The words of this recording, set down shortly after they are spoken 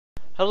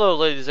Hello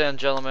ladies and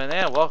gentlemen,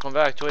 and welcome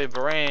back to a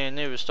brand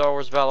new Star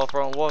Wars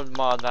Battlefront 1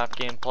 mod map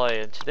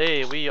gameplay. And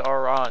today we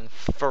are on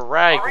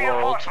Frag World.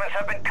 Reinforcements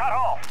have been cut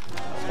off.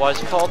 Why is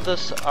it called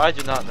this? I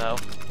do not know.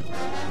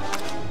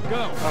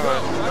 Go.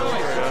 Alright, here we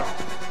go.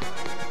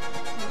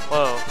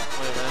 Whoa,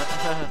 wait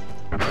a minute.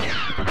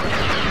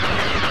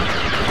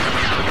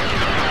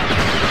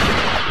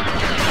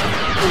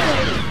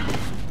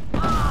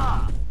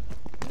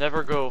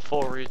 Never go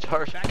full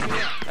retard.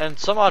 And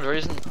some odd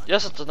reason,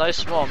 yes, it's a nice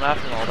small map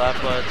and all that,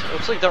 but it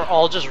looks like they're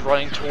all just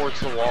running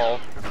towards the wall.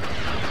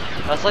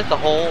 That's like the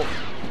whole.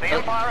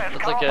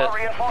 That's like it.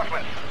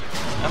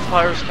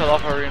 Empire's cut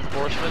off our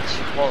reinforcements.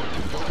 Well,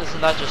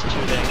 isn't that just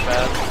too dang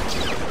bad?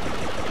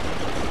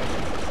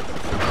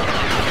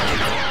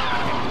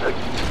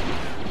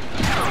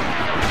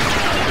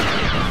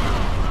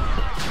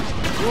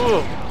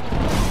 Ooh.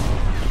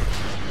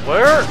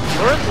 Where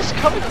is this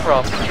coming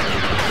from?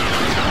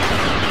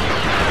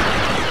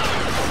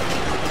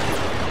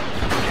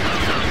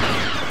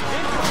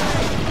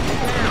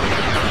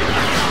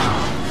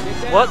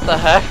 What the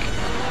heck?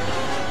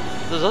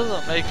 This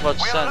doesn't make much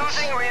sense.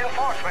 Losing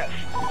reinforcements.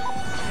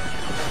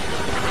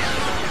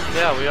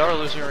 Yeah, we are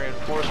losing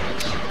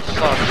reinforcements.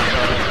 Sucks,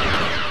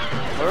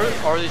 but where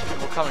are these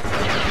people coming from?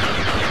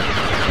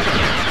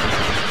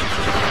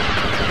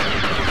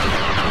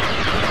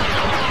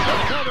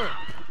 Cover.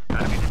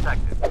 Enemy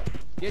detected.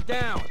 Get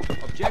down.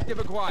 Objective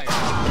acquired.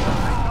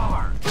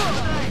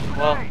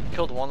 Well,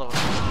 killed one of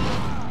them.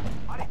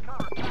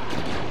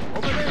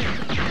 Over there.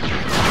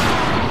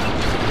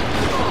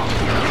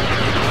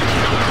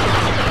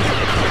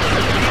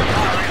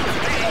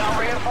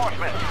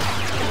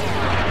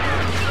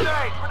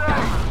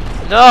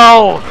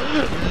 No!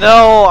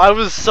 No! I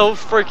was so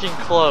freaking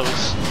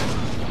close.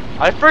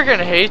 I freaking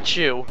hate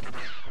you,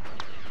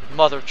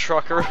 mother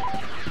trucker.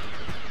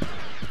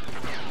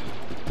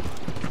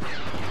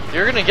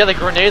 You're gonna get a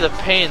grenade of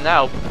pain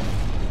now.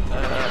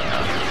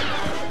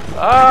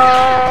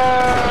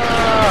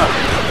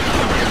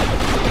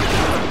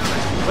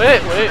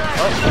 Wait.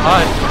 Oh,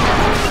 hi.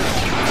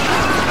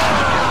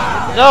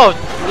 No!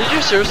 Did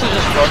you seriously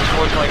just run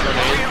towards my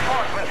grenade?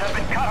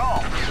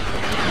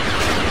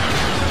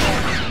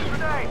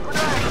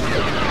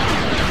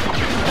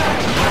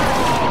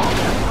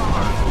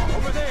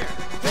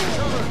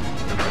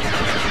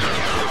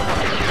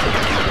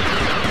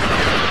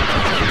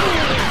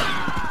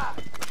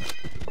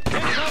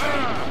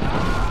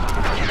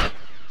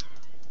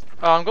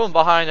 Oh, I'm going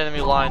behind enemy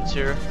lines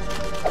here.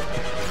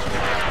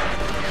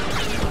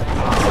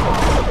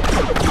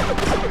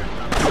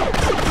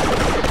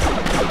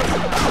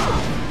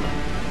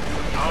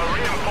 Our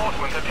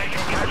reinforcements are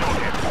taking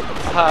casualties.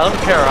 I don't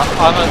care.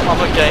 I'm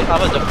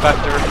a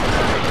defector.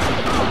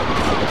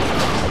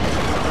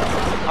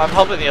 I'm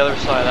helping the other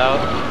side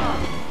out.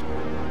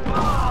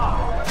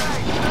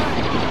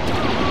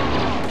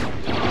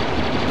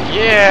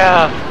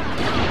 Yeah.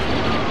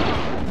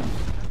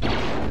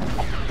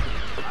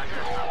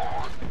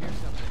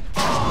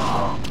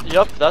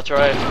 Yup, that's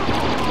right.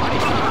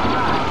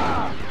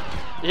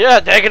 Yeah,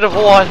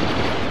 -1.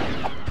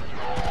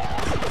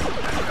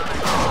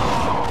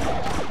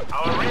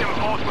 Our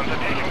reinforcements are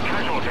taking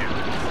casualties.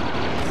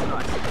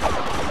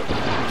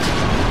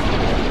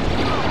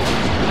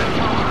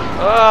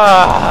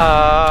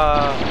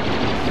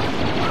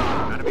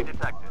 Enemy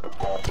detected.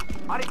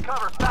 I need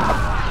cover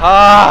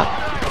fast.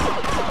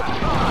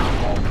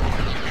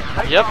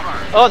 Yep.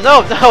 Oh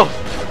no.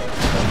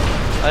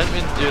 I didn't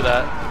mean to do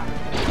that.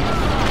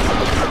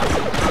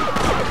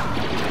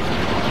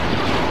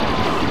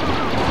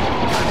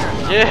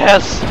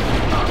 Yes!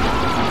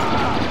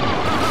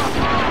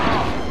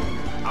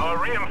 Our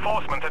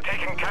reinforcements are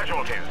taking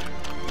casualties.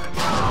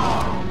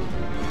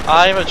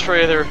 I'm a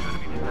traitor.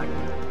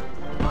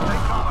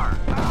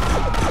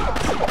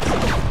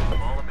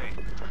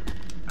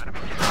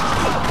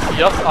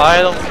 Yup,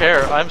 I don't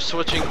care. I'm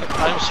switching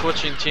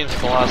teams at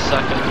the last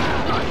second.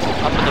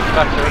 I'm a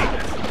defector.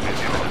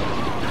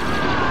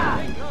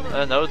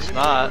 No, it's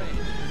not.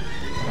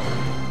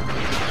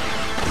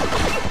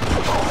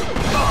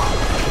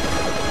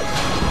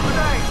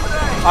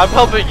 I'm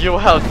helping you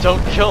out,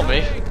 don't kill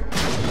me.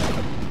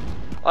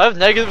 I have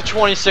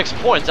 -26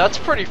 points, that's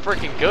pretty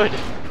freaking good.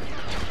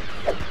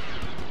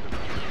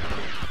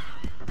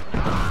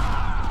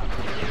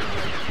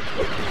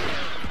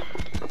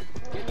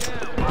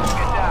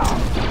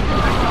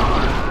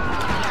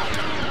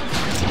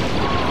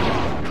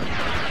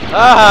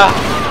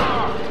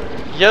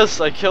 Yes,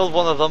 I killed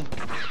one of them.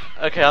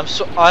 Okay, I'm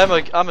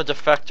a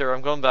defector.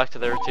 I'm going back to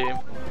their team.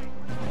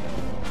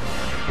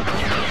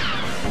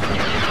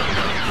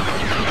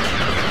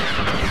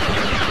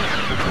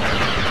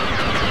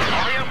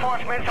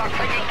 Reinforcements are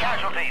taking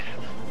casualties.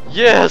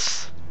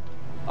 Yes!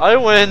 I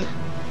win!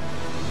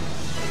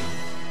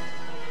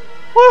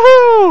 Woohoo!